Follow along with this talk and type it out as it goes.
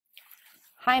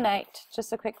Hi Nate,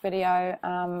 just a quick video.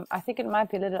 I think it might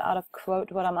be a little out of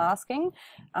quote what I'm asking.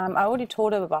 I already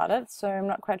told her about it, so I'm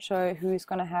not quite sure who's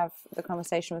going to have the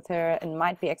conversation with her. It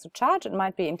might be extra charge, it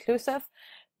might be inclusive.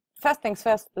 First things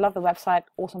first, love the website,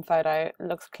 awesome photo,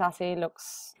 looks classy,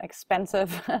 looks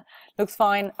expensive, looks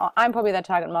fine. I'm probably their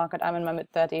target market, I'm in my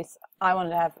mid-30s. I wanted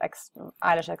to have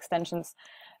eyelash extensions.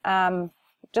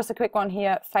 Just a quick one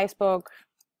here, Facebook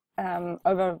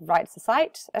overwrites the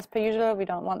site as per usual. We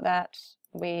don't want that.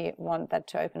 We want that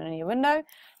to open a new window,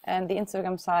 and the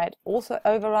Instagram site also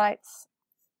overwrites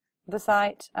the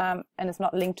site, and it's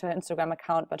not linked to her Instagram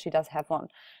account, but she does have one.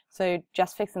 So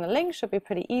just fixing the link should be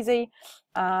pretty easy.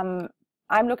 I'm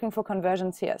looking for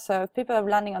conversions here. So if people are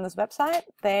landing on this website,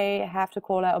 they have to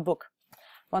call her a book.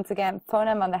 Once again, phone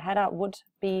number on the header would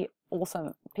be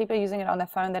awesome. People are using it on their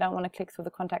phone, they don't want to click through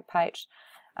the contact page.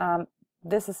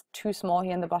 This is too small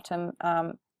here in the bottom.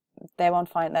 They won't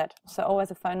find that. So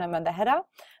always a phone number in the header.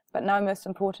 But now most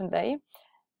importantly,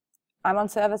 I'm on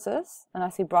services and I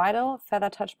see bridal,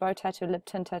 feather touch, bow tattoo, lip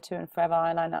tint tattoo, and forever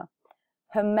eyeliner.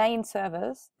 Her main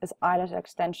service is eyelash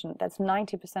extension. That's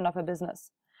 90% of her business.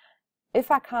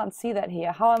 If I can't see that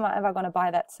here, how am I ever going to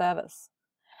buy that service?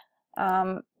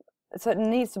 So it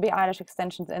needs to be eyelash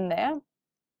extensions in there.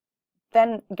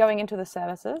 Then going into the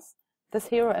services, this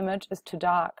hero image is too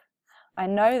dark. I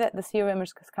know that this hero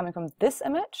image is coming from this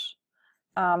image,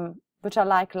 which I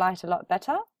like light a lot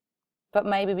better, but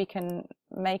maybe we can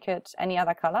make it any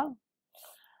other color.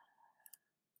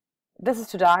 This is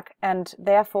too dark, and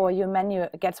therefore your menu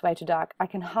gets way too dark. I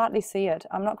can hardly see it.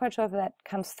 I'm not quite sure if that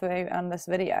comes through on this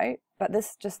video, but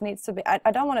this just needs to be,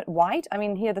 I don't want it white. I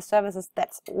mean, here the services,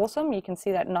 that's awesome. You can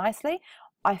see that nicely.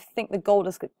 I think the gold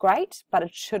is great, but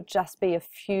it should just be a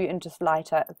few inches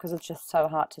lighter because it's just so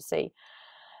hard to see.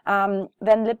 Then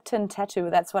lip tint tattoo,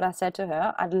 that's what I said to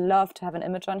her. I'd love to have an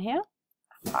image on here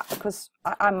because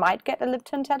I might get a lip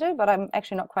tint tattoo, but I'm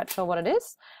actually not quite sure what it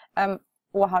is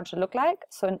or how it should look like.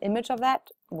 So an image of that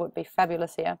would be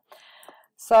fabulous here.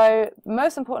 So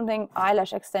most important thing,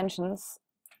 eyelash extensions.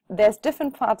 There's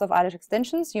different parts of eyelash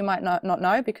extensions. You might not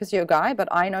know because you're a guy, but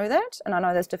I know that, and I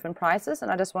know there's different prices,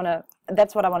 and I just want to,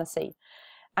 that's what I want to see.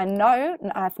 I know,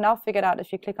 I've now figured out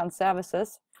if you click on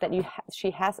services that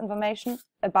she has information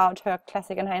about her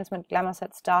classic enhancement, glamour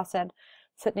set, star set,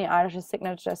 Sydney eyelashes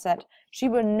signature set. She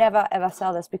will never ever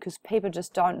sell this because people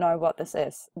just don't know what this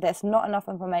is. There's not enough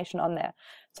information on there.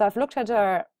 So I've looked at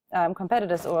her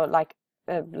competitors, or like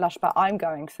Lush Bar I'm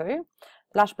going through.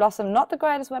 Lush Blossom, not the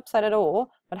greatest website at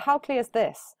all, but how clear is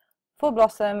this? Full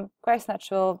Blossom, Grace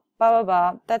Natural, blah blah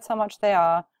blah, that's how much they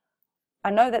are. I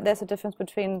know that there's a difference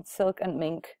between silk and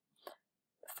mink.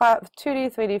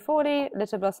 2D, 3D, 4D,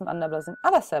 Little Blossom, Under Blossom,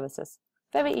 other services.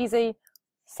 Very easy.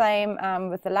 Same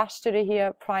with the Lash Studio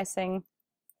here, pricing.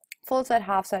 Full set,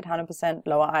 half set, 100%,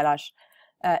 lower eyelash.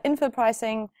 Infill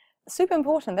pricing, super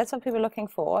important. That's what people are looking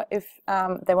for if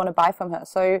they want to buy from her.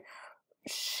 So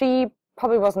she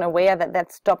probably wasn't aware that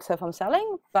that stops her from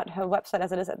selling, but her website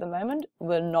as it is at the moment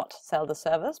will not sell the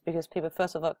service because people,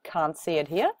 first of all, can't see it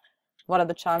here. What are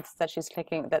the chances that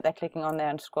they're clicking on there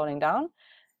and scrolling down?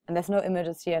 And there's no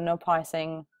images here, no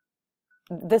pricing.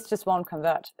 This just won't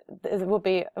convert. It would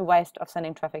be a waste of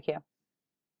sending traffic here.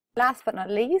 Last but not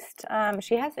least,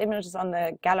 she has images on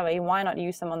the gallery. Why not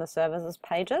use them on the services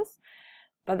pages?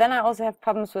 But then I also have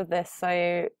problems with this. So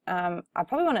I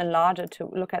probably want to enlarge it to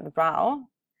look at the brow.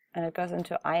 And it goes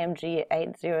into IMG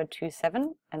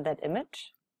 8027 and that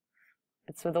image.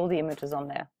 It's with all the images on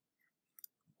there.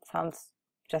 Sounds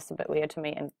just a bit weird to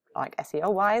me, and like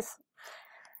SEO wise.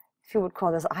 If you would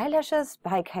call this eyelashes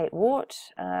by Kate Ward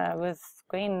with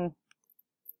green,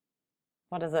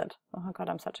 what is it? Oh my god,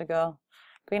 I'm such a girl.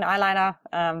 Green eyeliner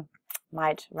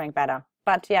might rank better.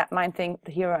 But yeah, main thing,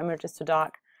 the hero image is too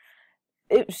dark.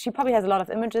 She probably has a lot of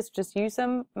images, just use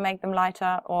them, make them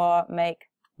lighter, or make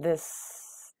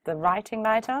the writing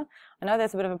lighter. I know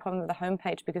there's a bit of a problem with the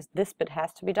homepage because this bit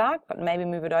has to be dark, but maybe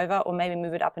move it over or maybe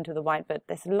move it up into the white bit.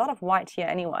 There's a lot of white here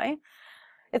anyway.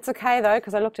 It's okay though,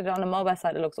 because I looked at it on a mobile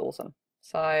site, it looks awesome.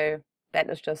 So that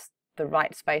is just the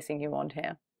right spacing you want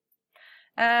here.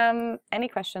 Any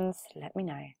questions, let me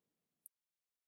know.